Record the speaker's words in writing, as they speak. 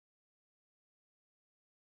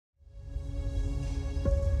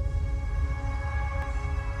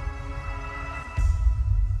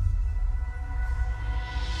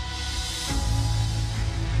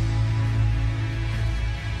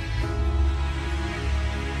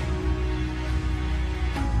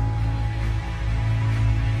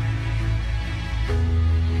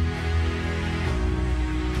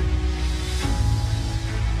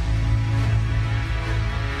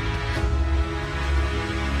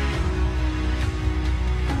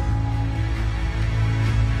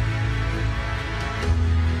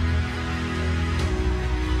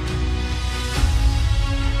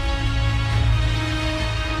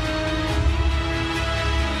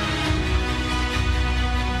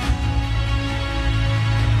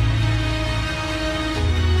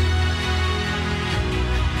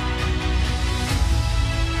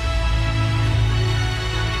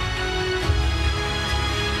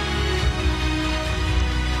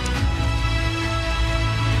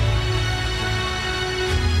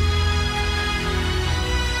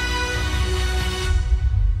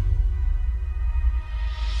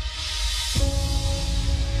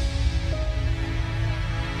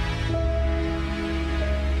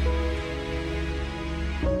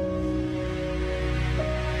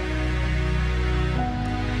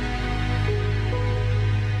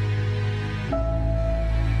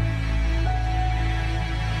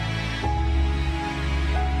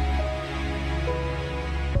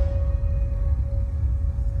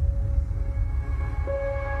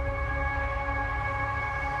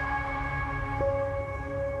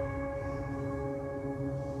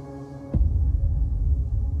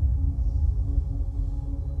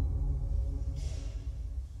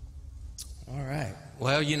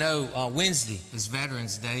Well, you know, Wednesday is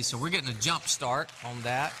Veterans Day, so we're getting a jump start on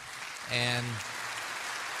that. And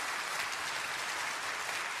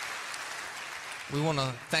we want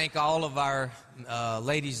to thank all of our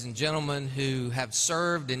ladies and gentlemen who have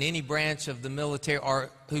served in any branch of the military or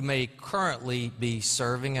who may currently be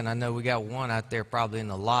serving. And I know we got one out there probably in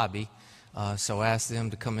the lobby, so ask them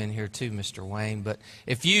to come in here too, Mr. Wayne. But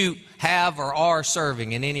if you have or are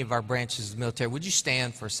serving in any of our branches of the military, would you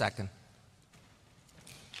stand for a second?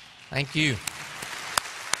 Thank you.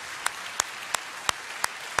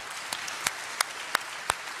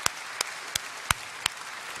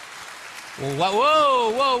 Well,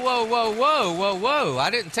 whoa. I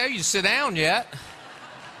didn't tell you to sit down yet.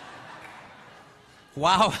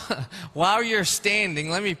 While you're standing,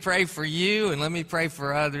 let me pray for you and let me pray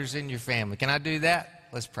for others in your family. Can I do that?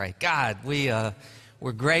 Let's pray. God, we're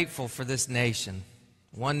grateful for this nation,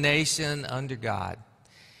 one nation under God.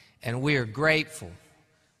 And we are grateful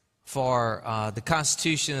for the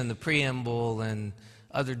Constitution and the preamble and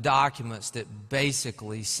other documents that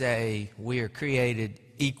basically say we are created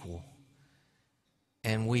equal.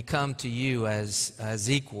 And we come to you as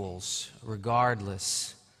equals,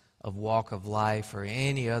 regardless of walk of life or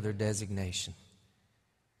any other designation.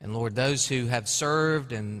 And Lord, those who have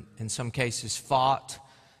served and in some cases fought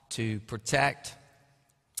to protect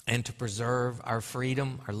and to preserve our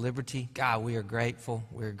freedom, our liberty, God, we are grateful.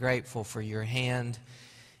 We're grateful for your hand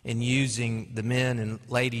in using the men and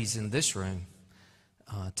ladies in this room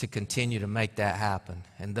to continue to make that happen.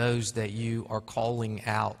 And those that you are calling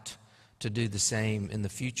out to do the same in the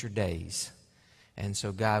future days. And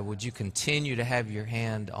so, God, would you continue to have your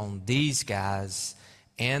hand on these guys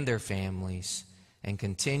and their families and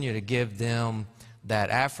continue to give them that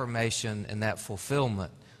affirmation and that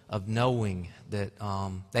fulfillment of knowing that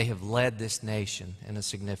they have led this nation in a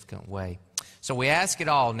significant way. So we ask it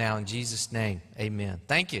all now in Jesus' name. Amen.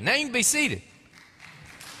 Thank you. Now you can be seated.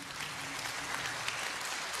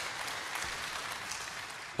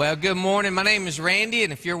 Well, good morning. My name is Randy,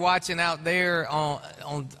 and if you're watching out there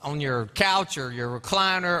on your couch or your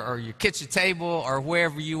recliner or your kitchen table or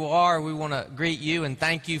wherever you are, we want to greet you and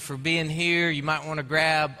thank you for being here. You might want to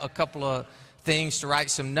grab a couple of things to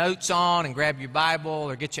write some notes on and grab your Bible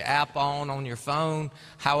or get your app on your phone,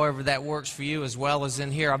 however that works for you, as well as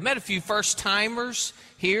in here. I've met a few first-timers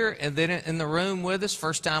here and then in the room with us,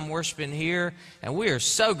 first-time worshiping here, and we are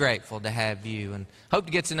so grateful to have you and hope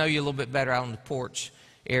to get to know you a little bit better out on the porch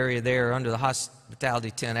area there under the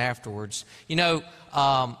hospitality tent afterwards. You know,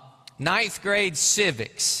 ninth grade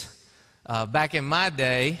civics, back in my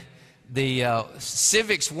day, the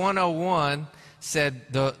Civics 101 said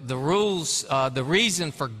the rules, the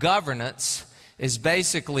reason for governance is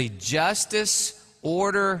basically justice,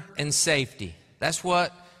 order, and safety. That's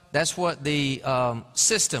what the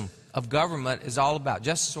system of government is all about,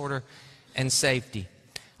 justice, order, and safety.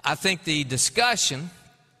 I think the discussion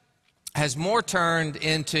has more turned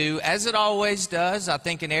into, as it always does, I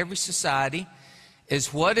think in every society,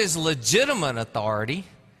 is what is legitimate authority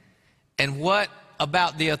and what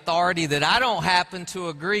about the authority that I don't happen to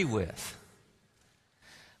agree with.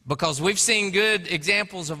 Because we've seen good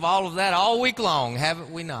examples of all of that all week long,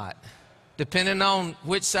 haven't we not? Depending on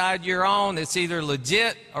which side you're on, it's either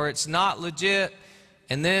legit or it's not legit.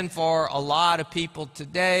 And then for a lot of people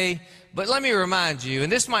today, but let me remind you,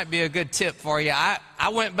 and this might be a good tip for you, I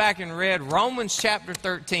went back and read Romans chapter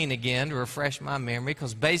 13 again to refresh my memory,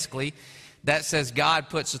 because basically that says God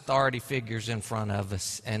puts authority figures in front of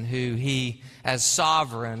us, and who He, as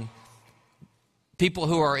sovereign, people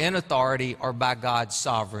who are in authority are by God's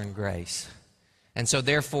sovereign grace. And so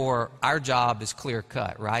therefore our job is clear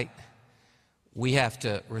cut, right? We have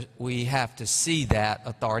to see that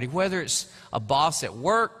authority, whether it's a boss at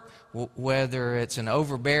work, whether it's an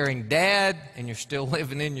overbearing dad and you're still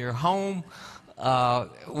living in your home.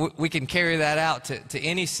 We can carry that out to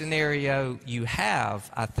any scenario you have,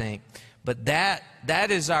 I think. But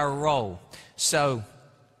that is our role. So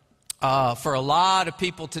for a lot of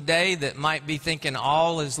people today that might be thinking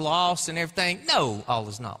all is lost and everything, no, all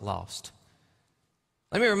is not lost.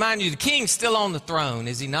 Let me remind you, the king's still on the throne,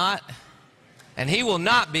 is he not? And he will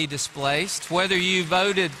not be displaced, whether you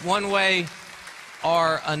voted one way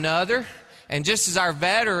or another. And just as our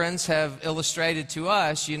veterans have illustrated to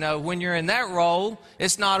us, you know, when you're in that role,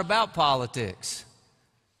 it's not about politics.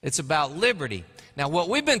 It's about liberty. Now, what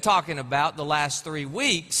we've been talking about the last 3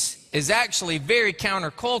 weeks is actually very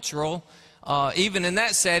countercultural, even in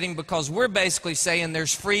that setting, because we're basically saying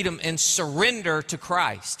there's freedom in surrender to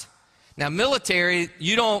Christ. Now, military,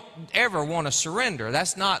 you don't ever want to surrender.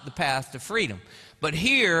 That's not the path to freedom. But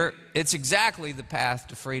here, it's exactly the path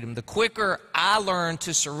to freedom. The quicker I learn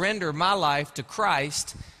to surrender my life to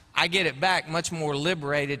Christ, I get it back much more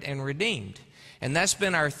liberated and redeemed. And that's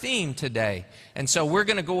been our theme today. And so we're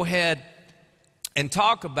going to go ahead and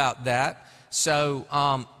talk about that. So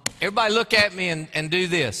everybody look at me and do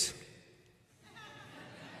this.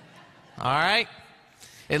 All right?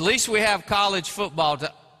 At least we have college football.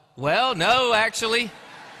 Well, no, actually.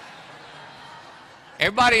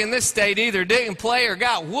 Everybody in this state either didn't play or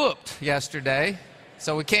got whooped yesterday,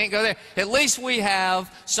 so we can't go there. At least we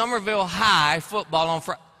have Summerville High football on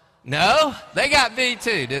Friday. No, they got beat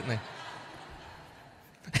too, didn't they?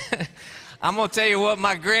 I'm going to tell you what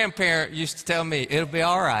my grandparent used to tell me. It'll be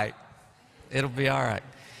all right. It'll be all right.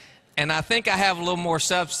 And I think I have a little more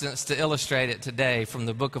substance to illustrate it today from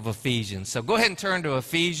the book of Ephesians. So go ahead and turn to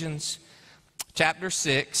Ephesians chapter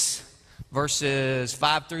 6, verses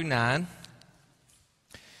 5 through 9.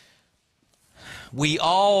 We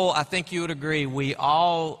all, I think you would agree, we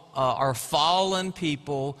all are fallen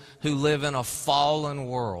people who live in a fallen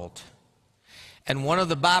world. And one of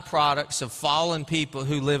the byproducts of fallen people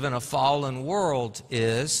who live in a fallen world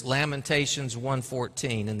is Lamentations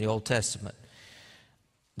 1:14 in the Old Testament.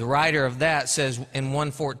 The writer of that says in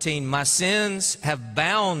 1:14, "My sins have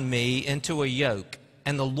bound me into a yoke,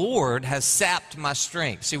 and the Lord has sapped my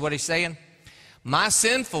strength." See what he's saying? My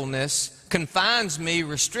sinfulness confines me,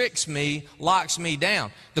 restricts me, locks me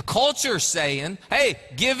down. The culture's saying, hey,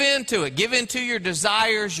 give in to it. Give in to your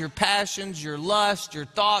desires, your passions, your lust, your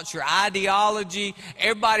thoughts, your ideology.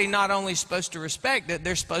 Everybody not only is supposed to respect it,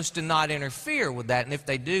 they're supposed to not interfere with that. And if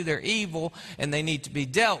they do, they're evil and they need to be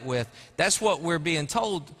dealt with. That's what we're being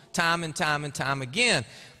told time and time and time again.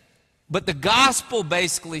 But the gospel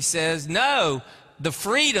basically says, no, the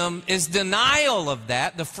freedom is denial of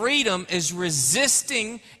that. The freedom is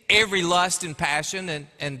resisting every lust and passion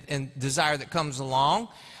and desire that comes along,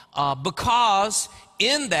 because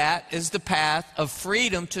in that is the path of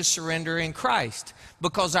freedom to surrender in Christ.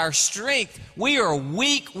 Because our strength, we are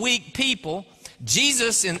weak people.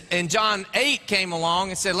 Jesus in John 8 came along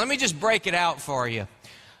and said, let me just break it out for you.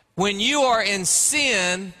 When you are in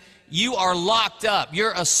sin, you are locked up.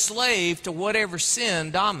 You're a slave to whatever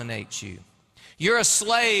sin dominates you. You're a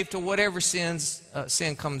slave to whatever sin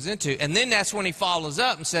comes into. And then that's when he follows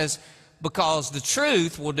up and says, because the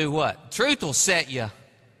truth will do what? Truth will set you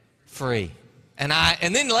free. And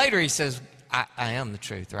then later he says, I am the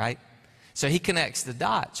truth, right? So he connects the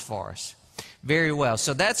dots for us very well.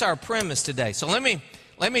 So that's our premise today. So let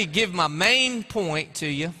me give my main point to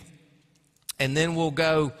you, and then we'll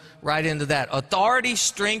go right into that. Authority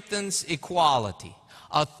strengthens equality.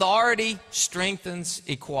 Authority strengthens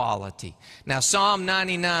equality. Now, Psalm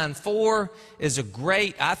 99:4 is a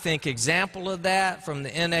great, I think, example of that from the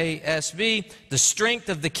NASB. The strength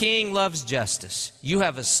of the king loves justice. You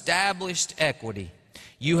have established equity.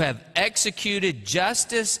 You have executed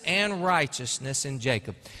justice and righteousness in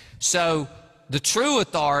Jacob. So, the true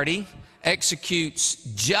authority executes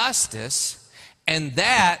justice, and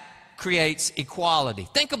that creates equality.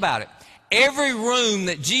 Think about it. Every room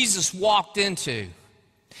that Jesus walked into,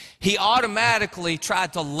 he automatically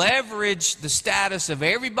tried to leverage the status of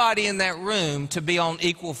everybody in that room to be on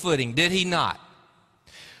equal footing. Did he not?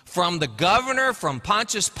 From the governor, from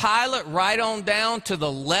Pontius Pilate, right on down to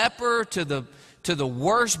the leper, to the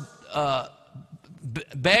worst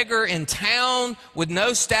beggar in town with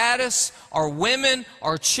no status, or women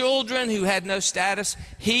or children who had no status.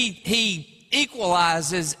 He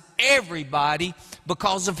equalizes everybody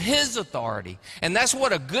because of his authority. And that's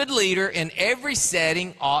what a good leader in every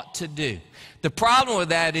setting ought to do. The problem with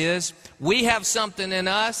that is we have something in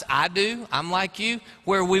us, I do, I'm like you,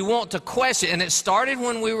 where we want to question. And it started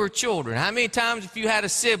when we were children. How many times, if you had a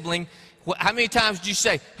sibling, how many times did you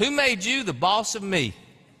say, who made you the boss of me?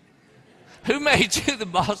 Who made you the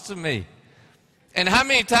boss of me? And how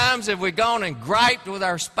many times have we gone and griped with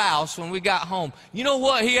our spouse when we got home? You know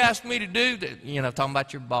what he asked me to do? Talking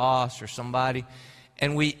about your boss or somebody.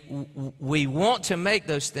 And we want to make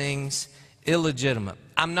those things illegitimate.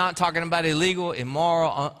 I'm not talking about illegal,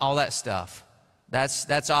 immoral, all that stuff.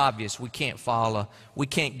 That's obvious. We can't follow. We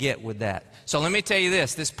can't get with that. So let me tell you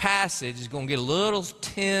this. This passage is going to get a little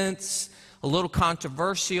tense, a little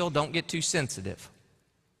controversial. Don't get too sensitive.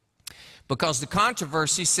 Because the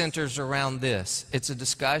controversy centers around this. It's a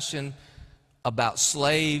discussion about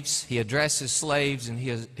slaves. He addresses slaves, and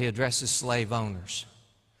he addresses slave owners.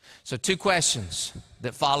 So two questions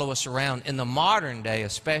that follow us around in the modern day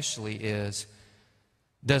especially is,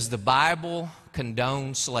 does the Bible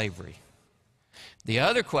condone slavery? The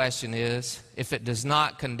other question is, if it does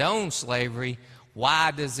not condone slavery,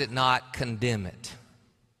 why does it not condemn it?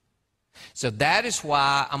 So that is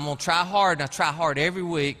why I'm going to try hard, and I try hard every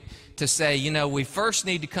week to say, you know, we first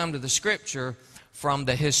need to come to the Scripture from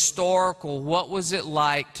the historical, what was it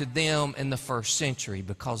like to them in the first century,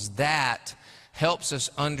 because that helps us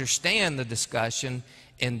understand the discussion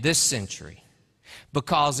in this century.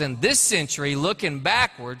 Because in this century, looking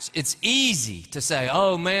backwards, it's easy to say,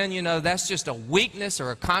 oh man, you know, that's just a weakness or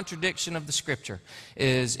a contradiction of the Scripture.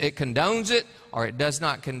 Is it condones it or it does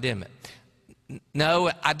not condemn it? No,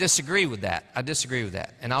 I disagree with that. I disagree with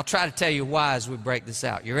that. And I'll try to tell you why as we break this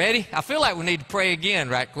out. You ready? I feel like we need to pray again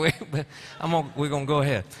right quick, but we're going to go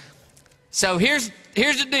ahead. So here's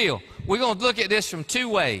the deal. We're going to look at this from two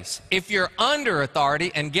ways. If you're under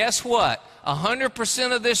authority, and guess what?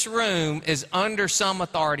 100% of this room is under some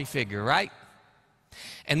authority figure, right?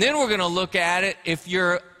 And then we're going to look at it if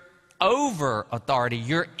you're over authority.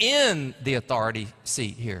 You're in the authority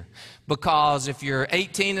seat here. Because if you're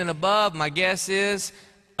 18 and above, my guess is,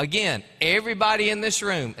 again, everybody in this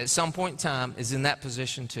room at some point in time is in that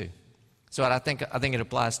position too. So I think it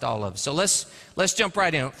applies to all of us. So let's jump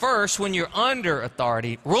right in. First, when you're under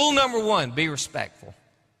authority, rule number one, be respectful.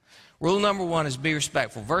 Rule number one is be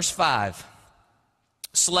respectful. Verse 5,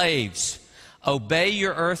 slaves, obey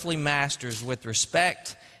your earthly masters with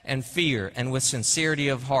respect and fear and with sincerity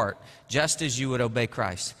of heart, just as you would obey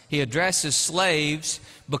Christ. He addresses slaves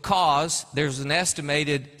because there's an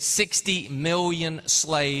estimated 60 million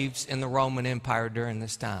slaves in the Roman Empire during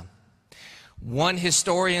this time. One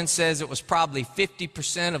historian says it was probably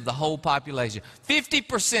 50% of the whole population.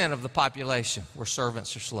 50% of the population were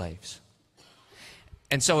servants or slaves.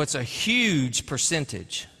 And so it's a huge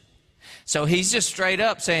percentage. So he's just straight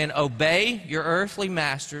up saying, obey your earthly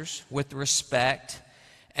masters with respect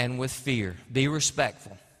and with fear. Be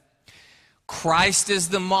respectful. Christ is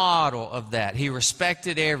the model of that. He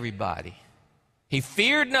respected everybody. He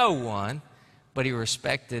feared no one, but he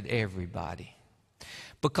respected everybody.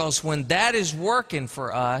 Because when that is working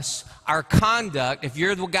for us, our conduct, if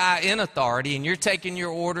you're the guy in authority and you're taking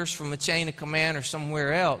your orders from a chain of command or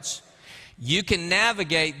somewhere else, you can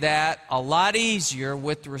navigate that a lot easier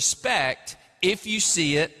with respect if you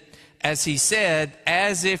see it, as he said,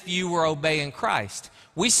 as if you were obeying Christ.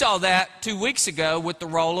 We saw that 2 weeks ago with the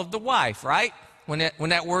role of the wife, right? When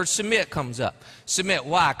that word submit comes up. Submit,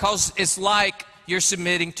 why? Because it's like you're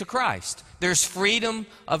submitting to Christ. There's freedom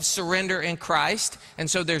of surrender in Christ,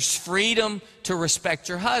 and so there's freedom to respect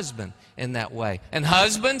your husband in that way. And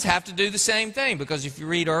husbands have to do the same thing, because if you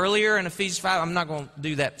read earlier in Ephesians 5, I'm not going to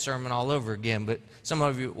do that sermon all over again, but some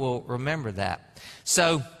of you will remember that.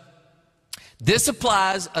 So this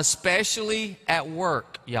applies especially at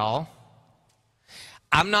work, y'all.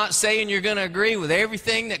 I'm not saying you're going to agree with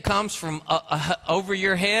everything that comes from over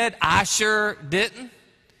your head. I sure didn't.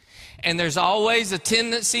 And there's always a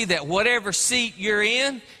tendency that whatever seat you're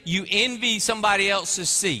in, you envy somebody else's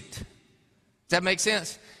seat. Does that make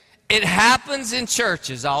sense? It happens in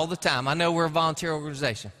churches all the time. I know we're a volunteer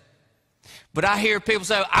organization. But I hear people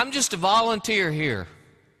say, I'm just a volunteer here.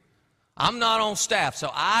 I'm not on staff,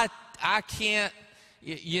 so I can't,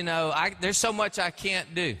 you know, there's so much I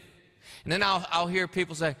can't do. And then I'll hear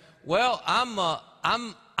people say, well,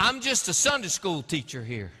 I'm just a Sunday school teacher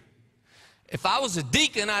here. If I was a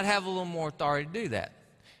deacon, I'd have a little more authority to do that.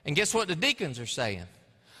 And guess what the deacons are saying?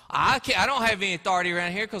 I don't have any authority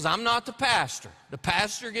around here because I'm not the pastor. The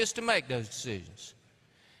pastor gets to make those decisions.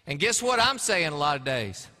 And guess what I'm saying a lot of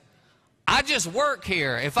days? I just work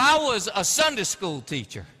here. If I was a Sunday school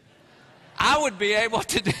teacher, I would be able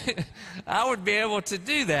to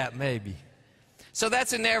do that maybe. So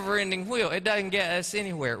that's a never-ending wheel. It doesn't get us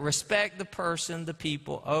anywhere. Respect the person, the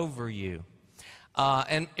people over you.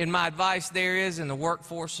 And my advice there is, in the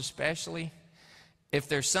workforce especially, if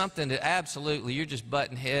there's something that absolutely you're just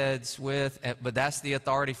butting heads with, but that's the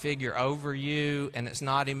authority figure over you, and it's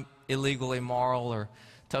not illegal, immoral, or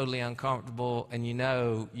totally uncomfortable, and you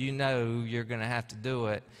know you're going to have to do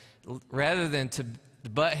it, rather than to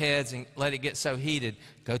butt heads and let it get so heated,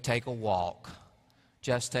 go take a walk.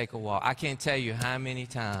 Just take a walk. I can't tell you how many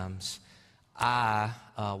times I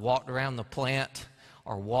walked around the plant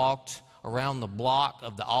or walked around the block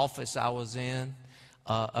of the office I was in,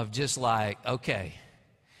 of just like, okay,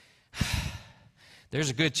 there's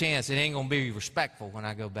a good chance it ain't going to be respectful when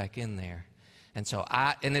I go back in there. And so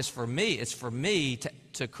it's for me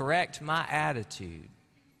to correct my attitude,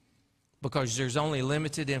 because there's only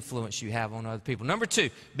limited influence you have on other people. Number 2,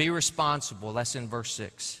 be responsible. That's in verse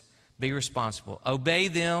 6. Be responsible. Obey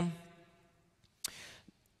them,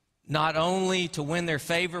 not only to win their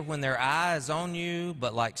favor when their eye is on you,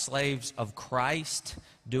 but like slaves of Christ,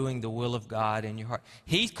 doing the will of God in your heart.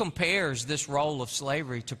 He compares this role of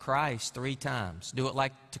slavery to Christ 3 times. Do it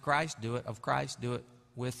like to Christ, do it of Christ, do it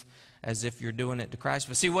with as if you're doing it to Christ.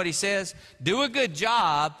 But see what he says? Do a good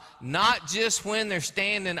job, not just when they're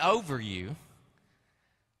standing over you,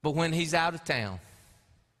 but when he's out of town.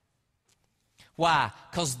 Why?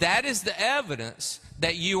 Because that is the evidence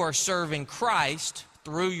that you are serving Christ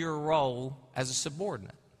through your role as a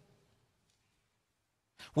subordinate.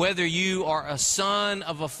 Whether you are a son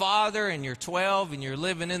of a father and you're 12 and you're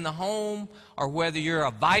living in the home, or whether you're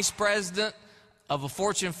a vice president of a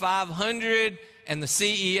Fortune 500 and the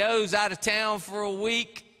CEO's out of town for a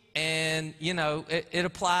week, and, you know, it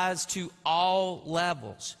applies to all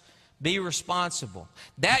levels. Be responsible.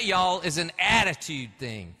 That, y'all, is an attitude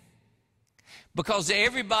thing. Because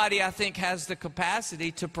everybody, I think, has the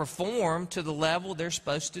capacity to perform to the level they're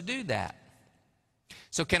supposed to do that.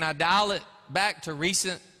 So can I dial it back to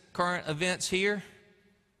recent current events here?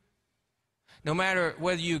 No matter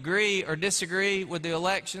whether you agree or disagree with the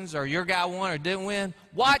elections, or your guy won or didn't win,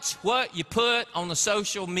 watch what you put on the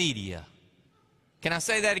social media. Can I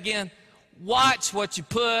say that again? Watch what you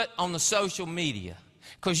put on the social media.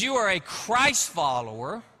 Because you are a Christ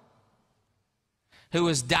follower who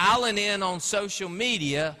is dialing in on social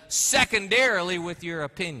media secondarily with your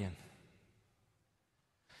opinion.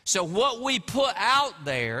 So what we put out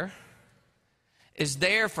there is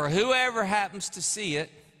there for whoever happens to see it,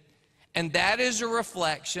 and that is a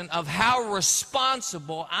reflection of how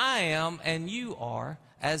responsible I am and you are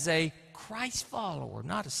as a Christ follower,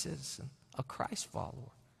 not a citizen, a Christ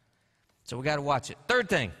follower. So we got to watch it. Third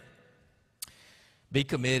thing, be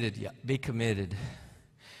committed. Yeah, be committed.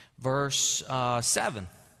 Verse 7.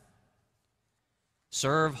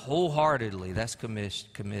 Serve wholeheartedly. That's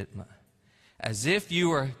commitment. As if you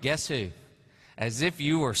were, guess who? As if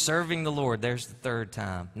you were serving the Lord. There's the third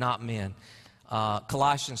time, not men.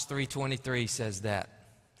 Colossians 3:23 says that.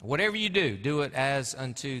 Whatever you do, do it as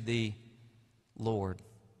unto the Lord,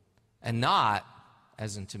 and not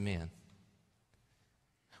as unto men.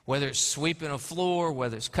 Whether it's sweeping a floor,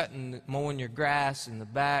 whether it's mowing your grass in the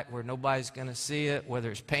back where nobody's going to see it, whether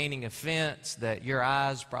it's painting a fence that your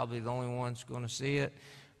eyes probably the only one's going to see it,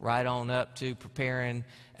 right on up to preparing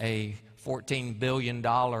a $14 billion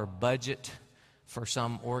budget for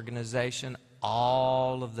some organization,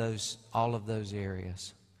 all of those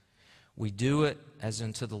areas. We do it as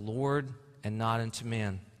unto the Lord and not unto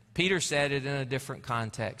men. Peter said it in a different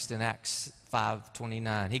context in Acts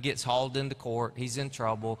 5:29. He gets hauled into court. He's in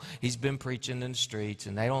trouble. He's been preaching in the streets,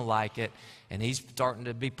 and they don't like it, and he's starting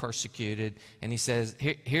to be persecuted. And he says,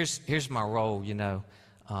 here's my role, you know.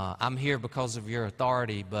 I'm here because of your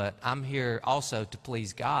authority, but I'm here also to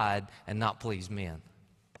please God and not please men.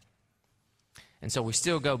 And so we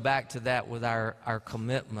still go back to that with our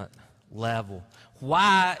commitment level.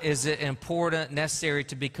 Why is it important, necessary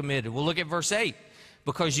to be committed? Well, look at verse 8.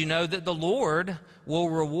 Because you know that the Lord will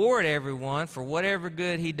reward everyone for whatever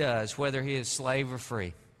good he does, whether he is slave or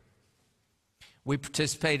free. We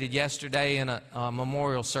participated yesterday in a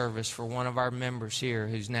memorial service for one of our members here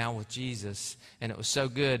who's now with Jesus, and it was so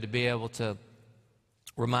good to be able to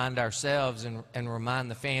remind ourselves and remind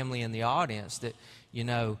the family and the audience that, you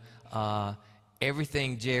know,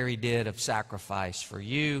 everything Jerry did of sacrifice for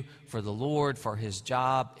you, for the Lord, for his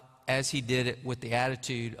job, as he did it with the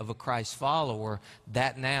attitude of a Christ follower,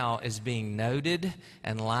 that now is being noted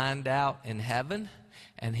and lined out in heaven,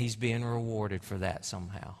 and he's being rewarded for that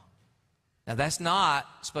somehow. Now, that's not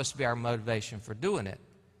supposed to be our motivation for doing it,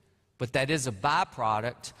 but that is a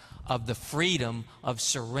byproduct of the freedom of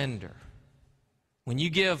surrender. When you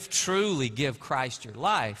truly give Christ your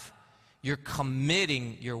life, you're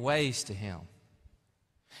committing your ways to him.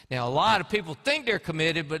 Now, a lot of people think they're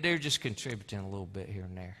committed, but they're just contributing a little bit here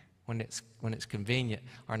and there when it's convenient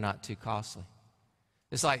or not too costly.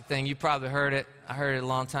 It's like thing, you probably heard it. I heard it a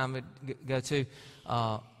long time ago too.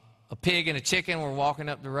 A pig and a chicken were walking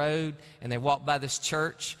up the road, and they walked by this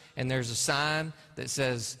church, and there's a sign that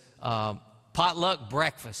says, potluck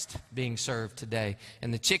breakfast being served today.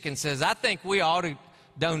 And the chicken says, I think we ought to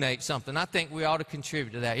donate something. I think we ought to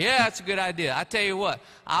contribute to that. Yeah, that's a good idea. I tell you what,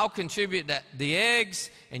 I'll contribute the eggs,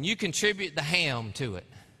 and you contribute the ham to it.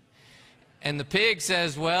 And the pig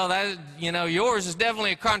says, well, yours is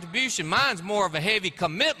definitely a contribution. Mine's more of a heavy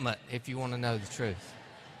commitment, if you want to know the truth.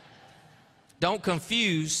 Don't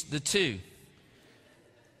confuse the two.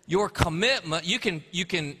 Your commitment, you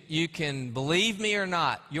can believe me or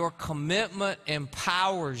not, your commitment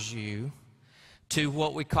empowers you to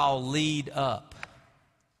what we call lead up.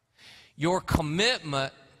 Your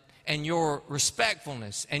commitment and your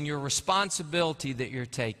respectfulness and your responsibility that you're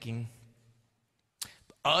taking,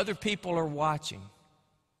 other people are watching.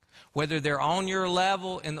 whether they're on your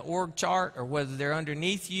level in the org chart or whether they're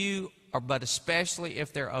underneath you, but especially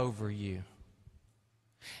if they're over you.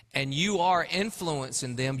 And you are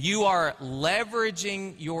influencing them. You are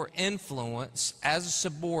leveraging your influence as a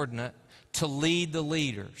subordinate to lead the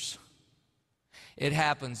leaders. It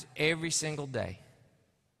happens every single day.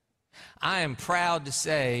 I am proud to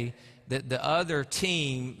say that the other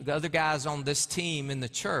guys on this team in the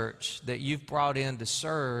church that you've brought in to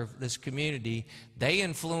serve this community, they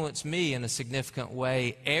influence me in a significant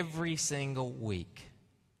way every single week.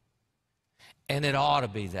 And it ought to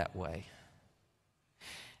be that way.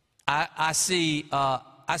 I see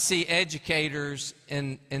educators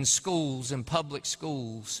in schools, in public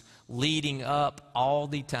schools, leading up all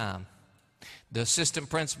the time. The assistant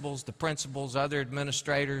principals, the principals, other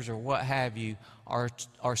administrators, or what have you,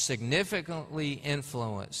 are significantly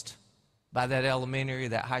influenced by that elementary,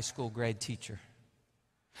 that high school grade teacher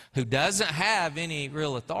who doesn't have any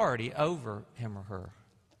real authority over him or her.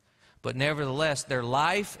 But nevertheless, their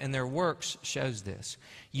life and their works shows this.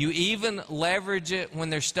 You even leverage it when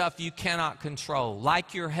there's stuff you cannot control,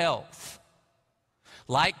 like your health,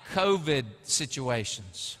 like COVID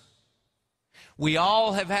situations. We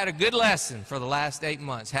all have had a good lesson for the last 8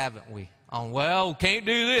 months, haven't we? On, well, can't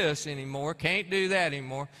do this anymore, can't do that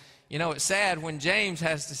anymore. You know, it's sad when James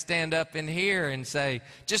has to stand up in here and say,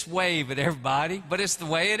 just wave at everybody, but it's the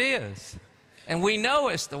way it is. And we know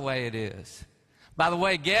it's the way it is. By the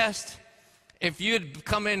way, guest, if you'd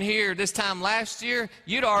come in here this time last year,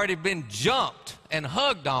 you'd already been jumped and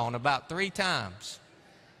hugged on about 3 times.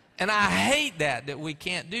 And I hate that we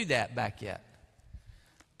can't do that back yet.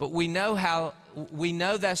 But we know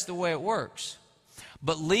that's the way it works.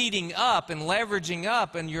 But leading up and leveraging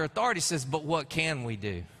up, and your authority says, but what can we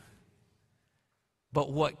do?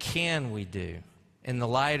 But what can we do in the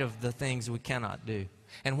light of the things we cannot do?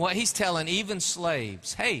 And what he's telling even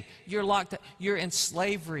slaves, hey, you're locked up, you're in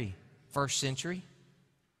slavery, first century.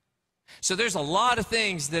 So there's a lot of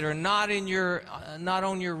things that are not on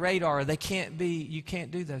your radar. You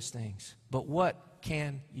can't do those things. But what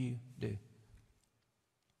can you do?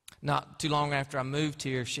 Not too long after I moved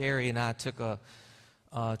here, Sherry and I took a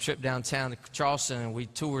trip downtown to Charleston, and we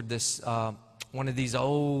toured this one of these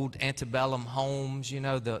old antebellum homes, you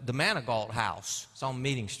know, the Manigault House. It's on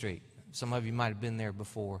Meeting Street. Some of you might have been there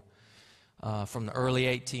before, from the early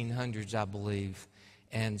 1800s, I believe.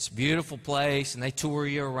 And it's a beautiful place, and they tour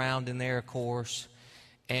you around in there, of course.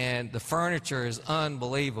 And the furniture is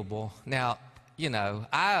unbelievable. Now, you know,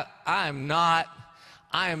 I am not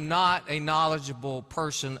a knowledgeable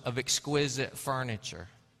person of exquisite furniture.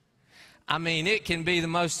 I mean, it can be the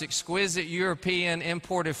most exquisite European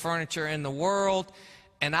imported furniture in the world,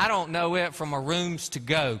 and I don't know it from a rooms to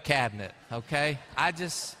go cabinet, okay?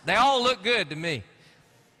 They all look good to me.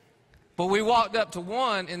 But we walked up to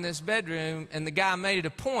one in this bedroom, and the guy made it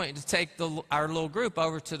a point to take our little group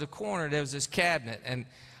over to the corner. There was this cabinet, and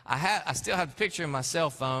I still have the picture in my cell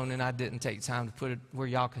phone, and I didn't take time to put it where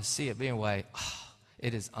y'all could see it. But anyway,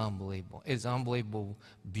 it is unbelievable. It is unbelievable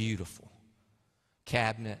beautiful.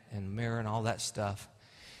 Cabinet and mirror and all that stuff.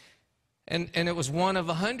 And it was one of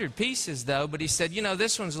 100 pieces, though. But he said, you know,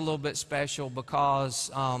 this one's a little bit special because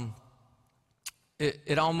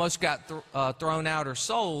it almost got thrown out or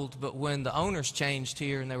sold. But when the owners changed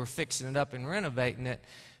here and they were fixing it up and renovating it,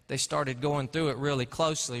 they started going through it really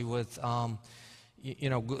closely with,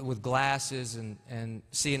 with glasses and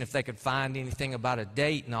seeing if they could find anything about a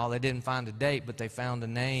date and all. They didn't find a date, but they found a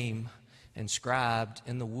name inscribed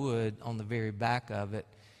in the wood on the very back of it,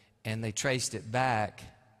 and they traced it back,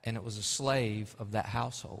 and it was a slave of that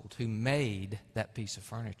household who made that piece of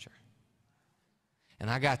furniture. And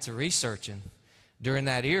I got to researching. During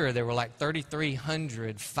that era, there were like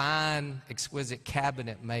 3,300 fine, exquisite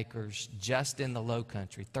cabinet makers just in the Low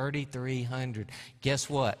Country. 3,300. Guess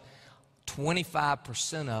what?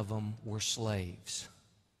 25% of them were slaves.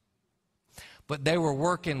 But they were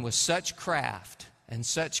working with such craft and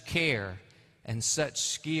such care and such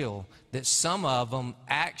skill that some of them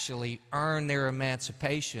actually earned their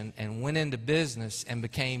emancipation and went into business and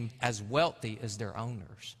became as wealthy as their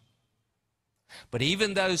owners. But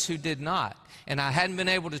even those who did not, and I hadn't been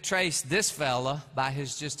able to trace this fella by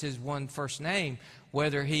his one first name,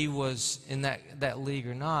 whether he was in that league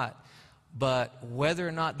or not, but whether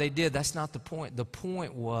or not they did, that's not the point. The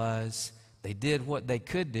point was they did what they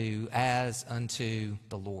could do as unto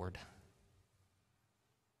the Lord.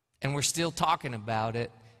 And we're still talking about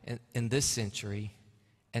it in this century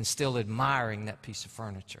and still admiring that piece of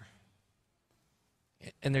furniture.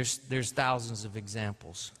 And there's thousands of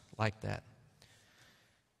examples like that.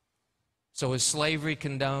 So is slavery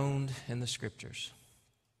condoned in the Scriptures?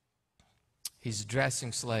 He's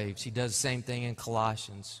addressing slaves. He does the same thing in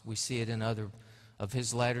Colossians. We see it in other of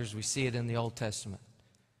his letters. We see it in the Old Testament.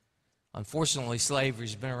 Unfortunately, slavery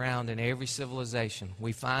has been around in every civilization.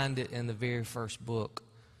 We find it in the very first book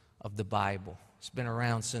of the Bible. It's been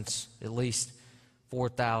around since at least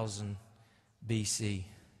 4000 BC.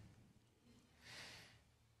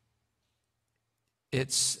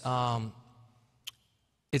 It's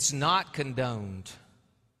not condoned,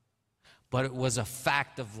 but it was a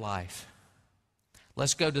fact of life.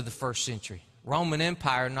 Let's go to the first century. Roman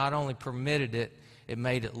Empire not only permitted it, it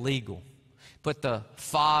made it legal. But the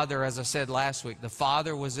father, as I said last week, the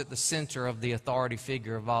father was at the center of the authority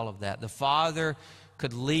figure of all of that. The father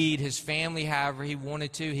could lead his family however he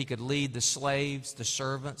wanted to. He could lead the slaves, the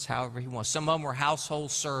servants, however he wanted. Some of them were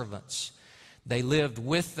household servants. They lived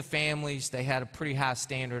with the families. They had a pretty high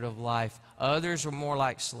standard of life. Others were more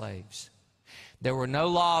like slaves. There were no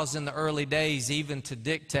laws in the early days even to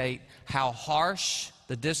dictate how harsh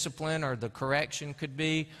the discipline or the correction could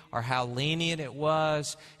be or how lenient it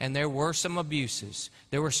was. And there were some abuses.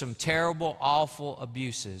 There were some terrible, awful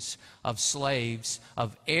abuses of slaves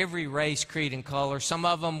of every race, creed, and color. Some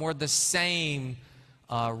of them were the same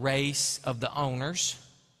race of the owners.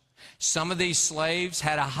 Some of these slaves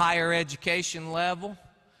had a higher education level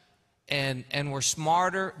and were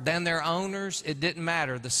smarter than their owners. It didn't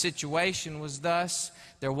matter. The situation was thus.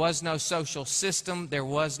 There was no social system. There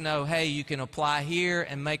was no, hey, you can apply here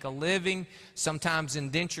and make a living. Sometimes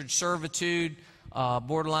indentured servitude,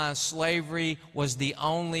 borderline slavery was the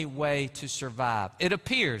only way to survive. It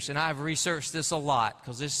appears, and I've researched this a lot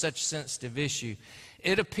because it's such a sensitive issue,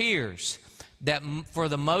 it appears that for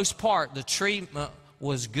the most part the treatment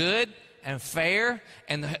was good and fair.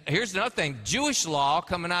 And here's another thing. Jewish law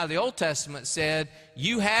coming out of the Old Testament said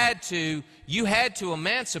you had to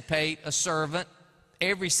emancipate a servant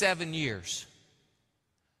every 7 years.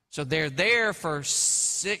 So they're there for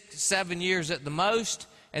 6, 7 years at the most,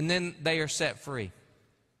 and then they are set free.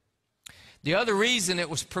 The other reason it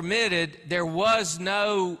was permitted, there was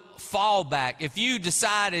no fallback. If you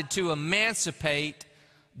decided to emancipate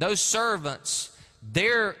those servants,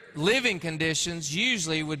 their living conditions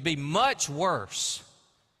usually would be much worse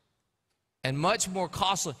and much more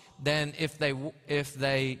costly than if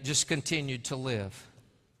they just continued to live.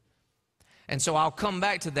 And so I'll come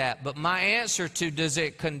back to that. But my answer to does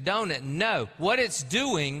it condone it? No. What it's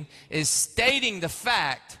doing is stating the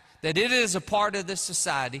fact that it is a part of this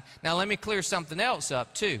society. Now let me clear something else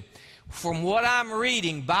up too. From what I'm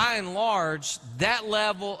reading, by and large, that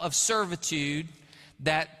level of servitude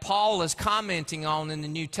that Paul is commenting on in the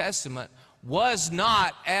New Testament was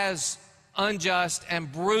not as unjust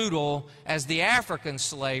and brutal as the African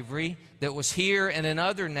slavery that was here and in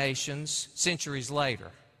other nations centuries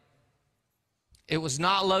later. It was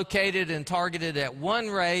not located and targeted at one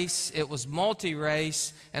race. It was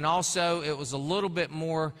multi-race, and also it was a little bit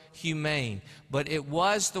more humane. But it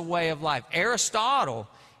was the way of life. Aristotle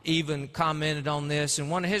even commented on this in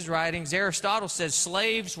one of his writings. Aristotle said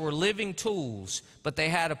slaves were living tools, but they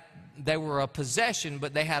were a possession,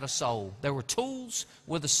 but they had a soul. They were tools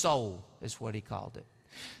with a soul, is what he called it.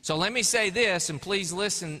 So let me say this, and please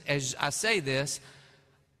listen as I say this.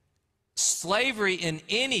 Slavery in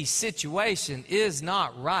any situation is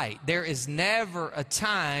not right. There is never a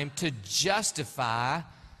time to justify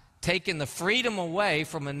taking the freedom away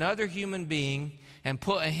from another human being and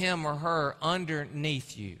putting him or her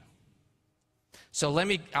underneath you. So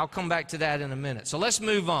I'll come back to that in a minute. So let's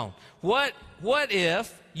move on. What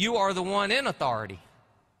if you are the one in authority?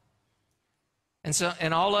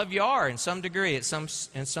 And all of you are in some degree in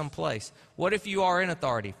some place. What if you are in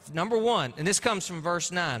authority? Number one, and this comes from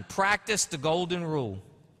verse 9, practice the golden rule.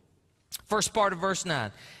 First part of verse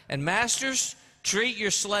 9. And masters, treat your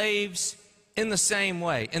slaves in the same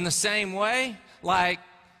way. In the same way, like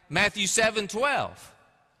Matthew 7:12.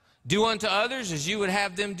 Do unto others as you would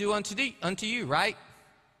have them do unto you, right?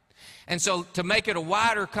 And so to make it a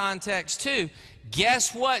wider context too,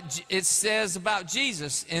 guess what it says about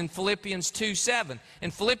Jesus in Philippians 2:7.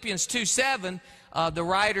 In Philippians 2:7, the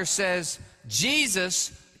writer says,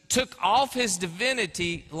 Jesus took off his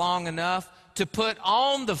divinity long enough to put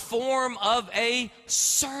on the form of a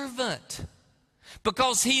servant.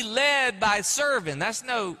 Because he led by serving. That's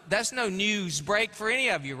no news break for any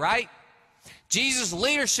of you, right? Jesus'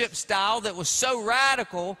 leadership style that was so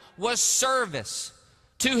radical was service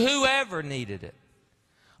to whoever needed it.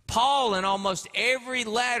 Paul, in almost every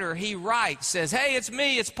letter he writes, says, hey, it's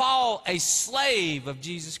me, it's Paul, a slave of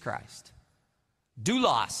Jesus Christ.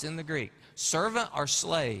 Doulos in the Greek, servant or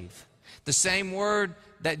slave. The same word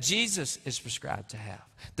that Jesus is prescribed to have.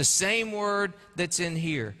 The same word that's in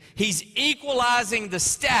here. He's equalizing the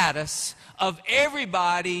status of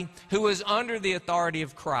everybody who is under the authority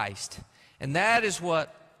of Christ. And that is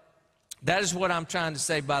what I'm trying to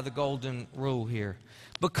say by the golden rule here.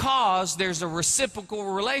 Because there's a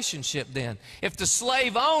reciprocal relationship then. If the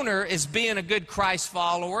slave owner is being a good Christ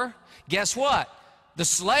follower, guess what? The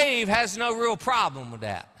slave has no real problem with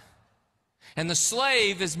that. And the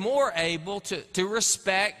slave is more able to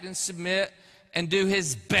respect and submit and do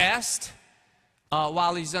his best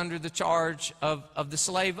while he's under the charge of the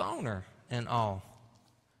slave owner and all.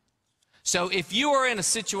 So if you are in a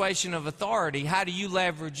situation of authority, how do you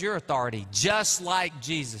leverage your authority? Just like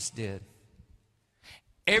Jesus did.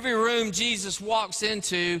 Every room Jesus walks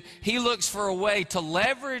into, he looks for a way to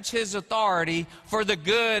leverage his authority for the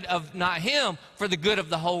good of not him, for the good of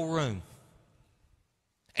the whole room.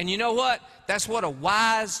 And you know what? That's what a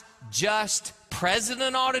wise, just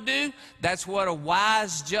president ought to do. That's what a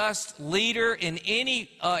wise, just leader in any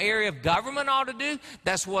area of government ought to do.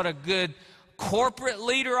 That's what a good corporate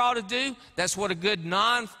leader ought to do. That's what a good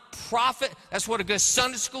non-profit, that's what a good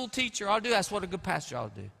Sunday school teacher ought to do. That's what a good pastor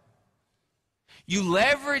ought to do. You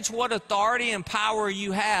leverage what authority and power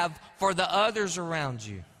you have for the others around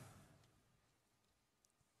you.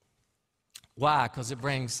 Why? Because it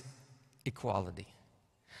brings equality.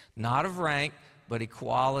 Not of rank, but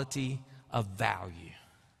equality of value.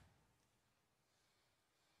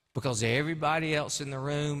 Because everybody else in the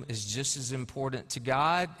room is just as important to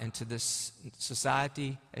God and to this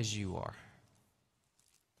society as you are.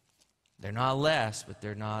 They're not less, but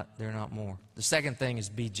they're not more. The second thing is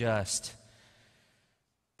be just.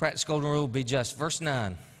 Practice golden rule, be just. Verse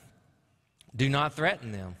 9. Do not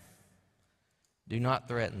threaten them. Do not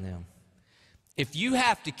threaten them. If you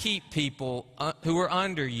have to keep people who are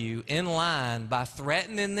under you in line by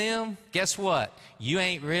threatening them, guess what? You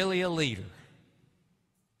ain't really a leader.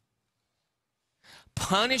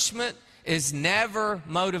 Punishment is never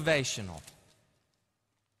motivational.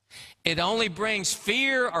 It only brings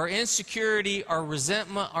fear or insecurity or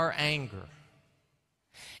resentment or anger.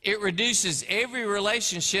 It reduces every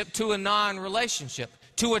relationship to a non-relationship,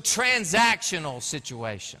 to a transactional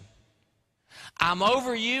situation. I'm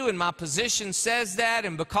over you and my position says that,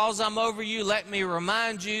 and because I'm over you, let me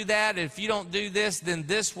remind you that if you don't do this, then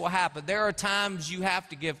this will happen. There are times you have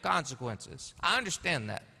to give consequences. I understand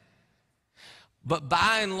that. But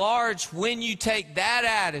by and large, when you take that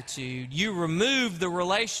attitude, you remove the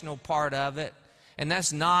relational part of it, and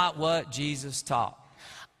that's not what Jesus taught.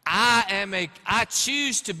 I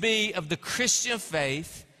choose to be of the Christian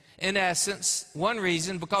faith, in essence, one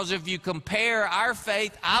reason, because if you compare our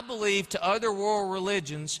faith, I believe, to other world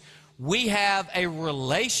religions, we have a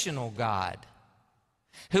relational God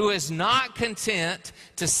who is not content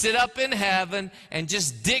to sit up in heaven and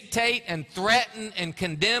just dictate and threaten and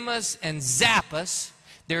condemn us and zap us.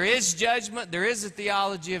 There is judgment, there is a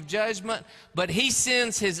theology of judgment, but he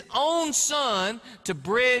sends his own son to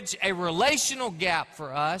bridge a relational gap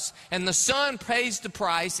for us, and the son pays the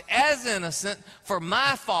price as innocent for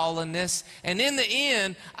my fallenness, and in the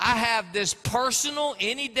end, I have this personal,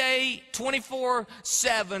 any day,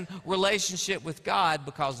 24/7 relationship with God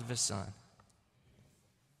because of his son.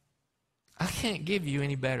 I can't give you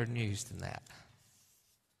any better news than that.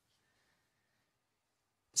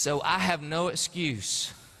 So I have no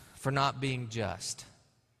excuse for not being just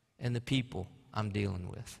in the people I'm dealing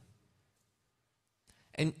with.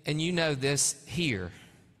 And you know this here,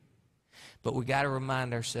 but we got to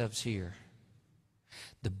remind ourselves here.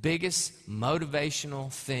 The biggest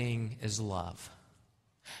motivational thing is love.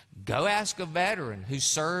 Go ask a veteran who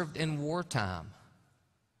served in wartime.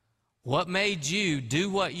 What made you do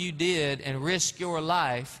what you did and risk your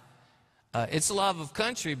life? It's love of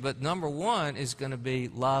country, but number one is going to be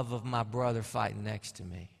love of my brother fighting next to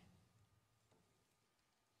me.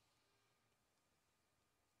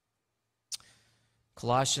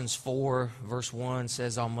 Colossians 4, verse 1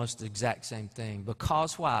 says almost the exact same thing.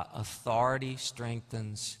 Because why? Authority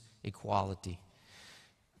strengthens equality.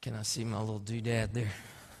 Can I see my little doodad there?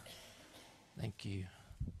 Thank you.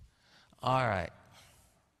 All right.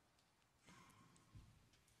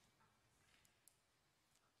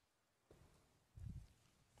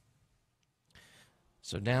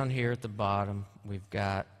 So down here at the bottom, we've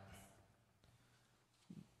got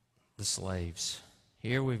the slaves.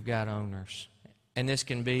 Here we've got owners. And this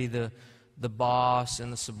can be the boss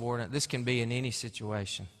and the subordinate. This can be in any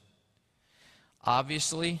situation.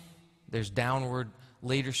 Obviously, there's downward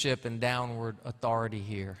leadership and downward authority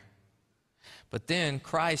here. But then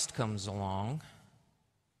Christ comes along.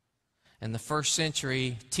 And the first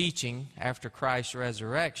century teaching after Christ's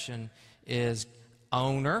resurrection is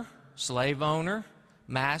owner, slave owner,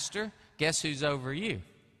 master. Guess who's over you?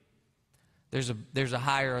 There's a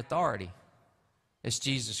higher authority. It's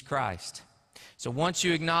Jesus Christ. So once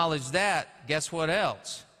you acknowledge that, guess what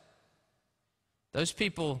else? Those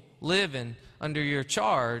people living under your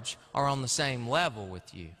charge are on the same level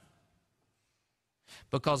with you.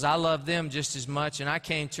 Because I love them just as much, and I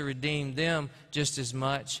came to redeem them just as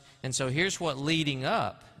much. And so here's what leading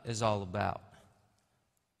up is all about.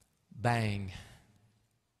 Bang.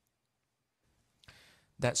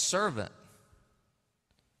 That servant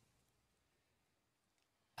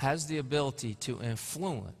has the ability to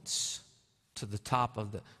influence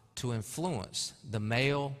to influence the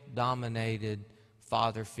male-dominated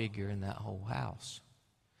father figure in that whole house.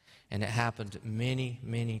 And it happened many,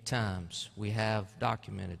 many times. We have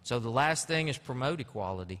documented. So the last thing is promote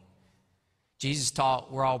equality. Jesus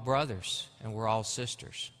taught we're all brothers and we're all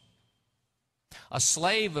sisters. A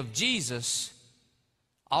slave of Jesus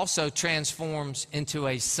also transforms into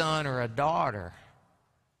a son or a daughter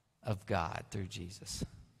of God through Jesus.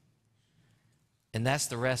 And that's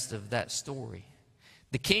the rest of that story.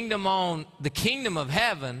 The kingdom of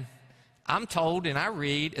heaven, I'm told and I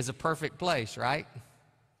read, is a perfect place, right?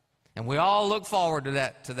 And we all look forward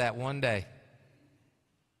to that one day.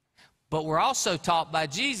 But we're also taught by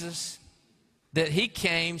Jesus that he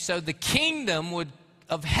came so the kingdom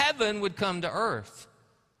of heaven would come to earth.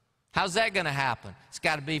 How's that going to happen? It's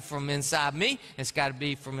got to be from inside me. It's got to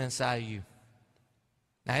be from inside you.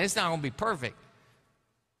 Now, it's not going to be perfect.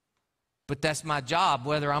 But that's my job,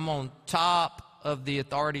 whether I'm on top of the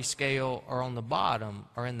authority scale or on the bottom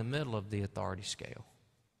or in the middle of the authority scale.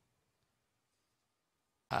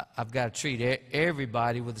 I've got to treat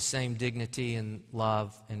everybody with the same dignity and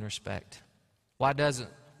love and respect. Why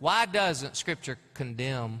doesn't Scripture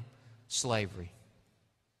condemn slavery?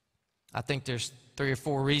 I think there's 3 or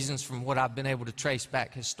 4 reasons from what I've been able to trace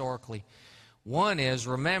back historically. One is,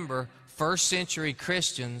 remember, first century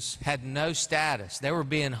Christians had no status. They were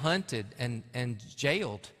being hunted and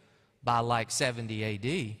jailed by like 70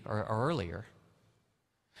 A.D. or earlier.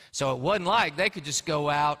 So it wasn't like they could just go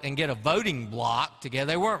out and get a voting block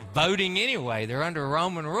together. They weren't voting anyway. They're under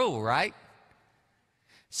Roman rule, right?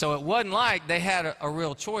 So it wasn't like they had a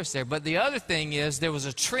real choice there. But the other thing is there was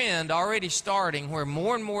a trend already starting where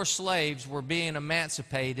more and more slaves were being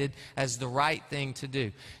emancipated as the right thing to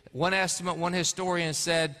do. One historian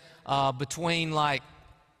said between like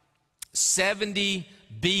 70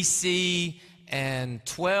 BC and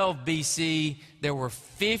 12 BC, there were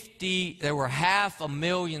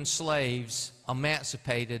 500,000 slaves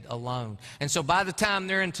emancipated alone. And so by the time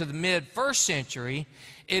they're into the mid-first century,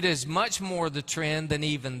 it is much more the trend than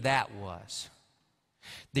even that was.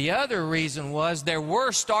 The other reason was there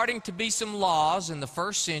were starting to be some laws in the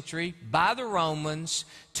first century by the Romans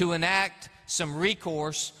to enact some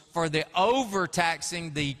recourse for the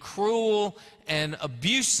overtaxing the cruel and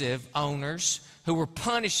abusive owners who were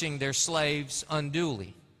punishing their slaves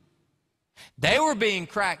unduly. They were being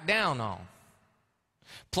cracked down on.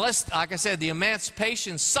 Plus, like I said, the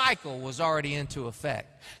emancipation cycle was already into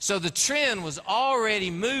effect. So the trend was already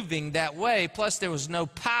moving that way, plus there was no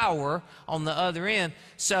power on the other end.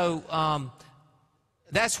 So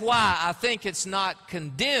that's why I think it's not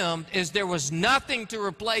condemned, is there was nothing to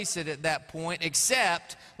replace it at that point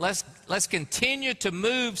except let's continue to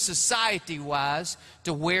move society-wise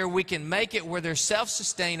to where we can make it where they're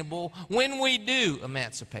self-sustainable when we do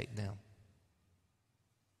emancipate them.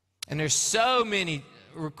 And there's so many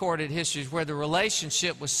recorded histories where the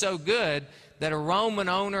relationship was so good that a Roman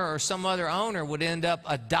owner or some other owner would end up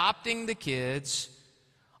adopting the kids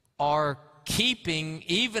or keeping,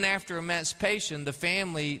 even after emancipation, the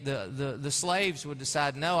family, the slaves would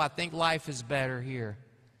decide, no, I think life is better here.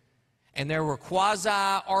 And there were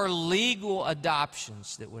quasi or legal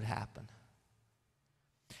adoptions that would happen.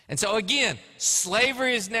 And so again,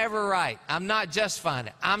 slavery is never right. I'm not justifying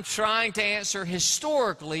it. I'm trying to answer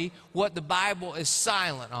historically what the Bible is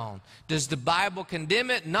silent on. Does the Bible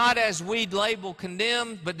condemn it? Not as we'd label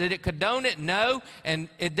condemn, but did it condone it? No. And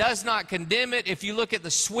it does not condemn it if you look at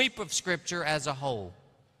the sweep of Scripture as a whole.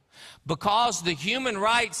 Because the human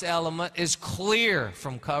rights element is clear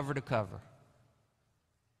from cover to cover.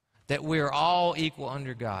 That we are all equal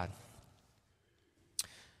under God.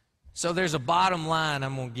 So there's a bottom line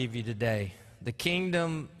I'm going to give you today. The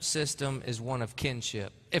kingdom system is one of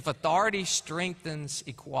kinship. If authority strengthens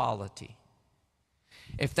equality,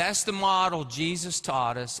 if that's the model Jesus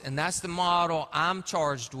taught us, and that's the model I'm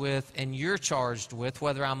charged with and you're charged with,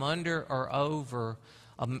 whether I'm under or over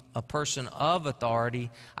a person of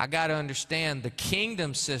authority, I got to understand the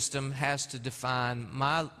kingdom system has to define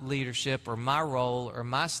my leadership or my role or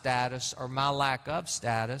my status or my lack of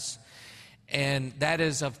status, and that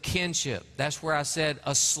is of kinship. That's where I said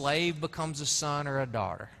a slave becomes a son or a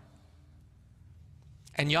daughter.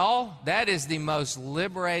 And y'all, that is the most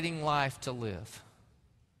liberating life to live.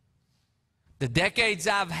 The decades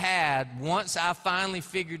I've had, once I finally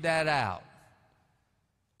figured that out,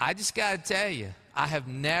 I just got to tell you, I have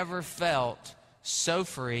never felt so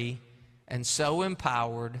free and so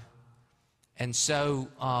empowered and so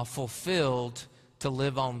fulfilled to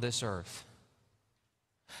live on this earth.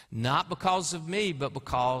 Not because of me, but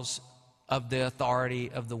because of the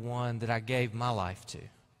authority of the one that I gave my life to.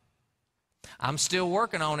 I'm still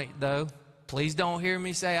working on it, though. Please don't hear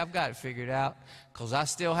me say I've got it figured out, because I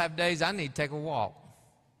still have days I need to take a walk.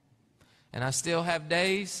 And I still have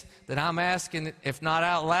days that I'm asking, if not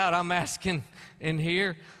out loud, I'm asking in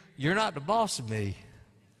here, you're not the boss of me.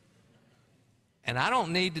 And I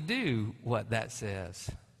don't need to do what that says.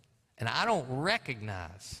 And I don't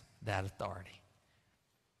recognize that authority.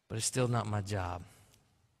 But it's still not my job.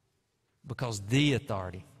 Because the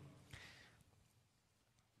authority.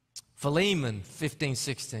 Philemon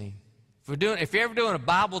 15:16. If you're ever doing a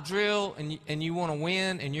Bible drill and you want to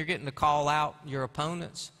win and you're getting to call out your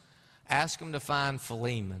opponents, ask them to find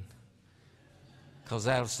Philemon. Because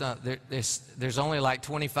there's only like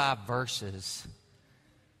 25 verses.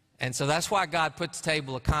 And so that's why God puts the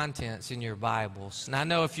table of contents in your Bibles. And I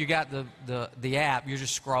know if you got the app, you're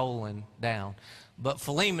just scrolling down. But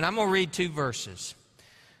Philemon, I'm going to read 2 verses.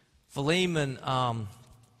 Philemon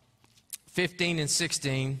 15 and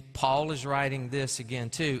 16, Paul is writing this again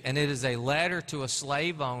too. And it is a letter to a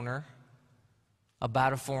slave owner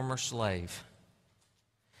about a former slave.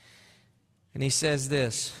 And he says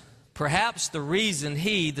this: perhaps the reason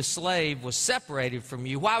he, the slave, was separated from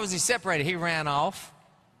you. Why was he separated? He ran off.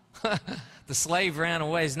 The slave ran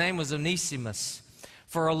away. His name was Onesimus.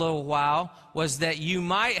 For a little while, was that you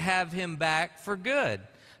might have him back for good.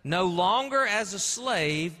 No longer as a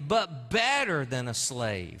slave, but better than a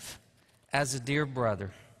slave, as a dear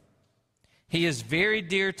brother. He is very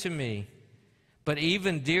dear to me, but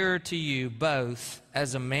even dearer to you both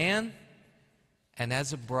as a man and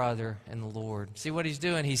as a brother in the Lord. See what he's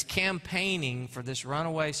doing? He's campaigning for this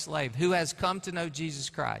runaway slave who has come to know Jesus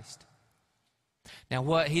Christ. Now,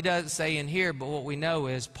 what he doesn't say in here, but what we know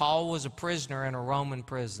is Paul was a prisoner in a Roman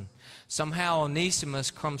prison. Somehow Onesimus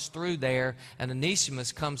comes through there, and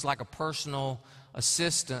Onesimus comes like a personal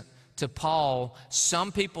assistant to Paul.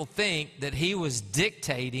 Some people think that he was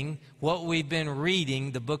dictating what we've been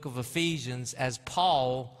reading, the book of Ephesians, as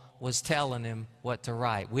Paul was telling him what to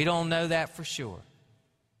write. We don't know that for sure.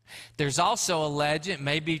 There's also a legend,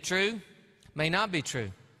 may be true, may not be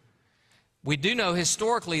true. We do know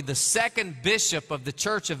historically the second bishop of the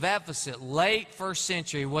church of Ephesus, late first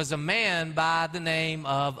century, was a man by the name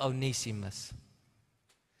of Onesimus.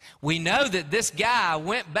 We know that this guy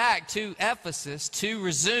went back to Ephesus to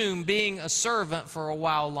resume being a servant for a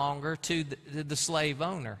while longer to the slave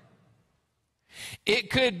owner. It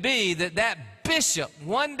could be that that bishop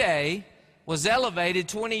one day was elevated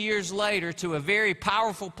 20 years later to a very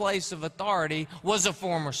powerful place of authority, was a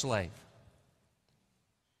former slave.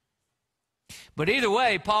 But either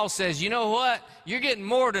way, Paul says, you know what? You're getting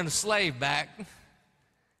more than a slave back.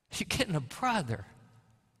 You're getting a brother.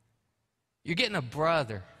 You're getting a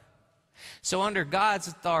brother. So under God's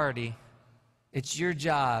authority, it's your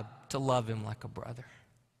job to love him like a brother.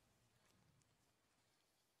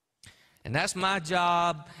 And that's my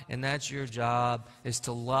job, and that's your job, is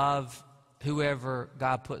to love whoever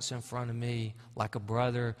God puts in front of me like a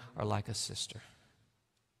brother or like a sister.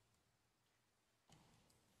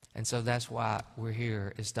 And so that's why we're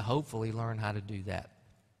here, is to hopefully learn how to do that.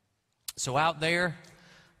 So out there,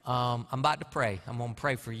 I'm about to pray. I'm going to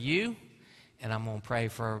pray for you, and I'm going to pray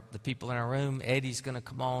for the people in our room. Eddie's going to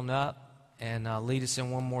come on up and lead us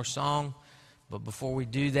in one more song. But before we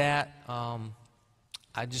do that,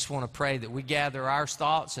 I just want to pray that we gather our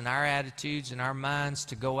thoughts and our attitudes and our minds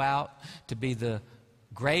to go out to be the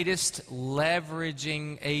greatest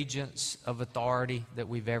leveraging agents of authority that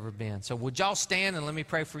we've ever been. So would y'all stand and let me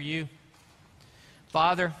pray for you?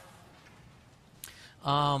 Father,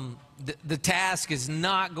 the task is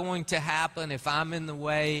not going to happen if I'm in the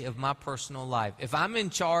way of my personal life. If I'm in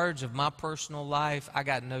charge of my personal life, I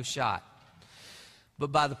got no shot.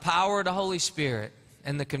 But by the power of the Holy Spirit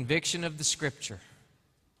and the conviction of the Scripture,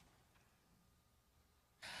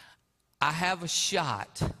 I have a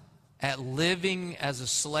shot at living as a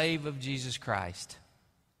slave of Jesus Christ,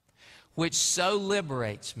 which so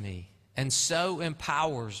liberates me and so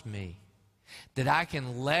empowers me that I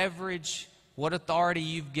can leverage what authority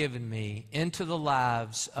you've given me into the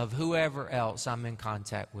lives of whoever else I'm in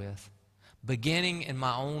contact with, beginning in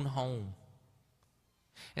my own home.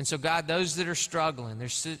 And so, God, those that are struggling,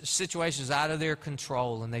 there's situations out of their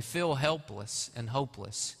control and they feel helpless and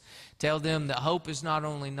hopeless, tell them that hope is not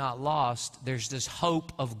only not lost, there's this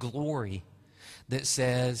hope of glory that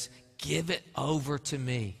says, give it over to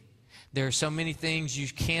me. There are so many things you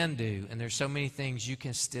can do, and there's so many things you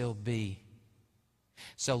can still be.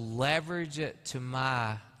 So leverage it to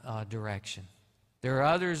my direction. There are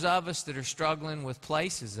others of us that are struggling with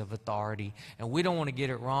places of authority, and we don't want to get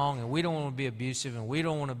it wrong, and we don't want to be abusive, and we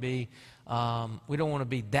don't want to be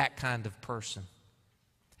that kind of person.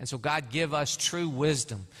 And so God, give us true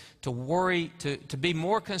wisdom to worry, to be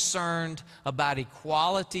more concerned about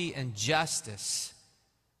equality and justice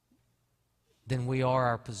than we are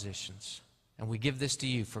our positions. And we give this to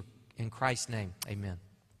you in Christ's name. Amen.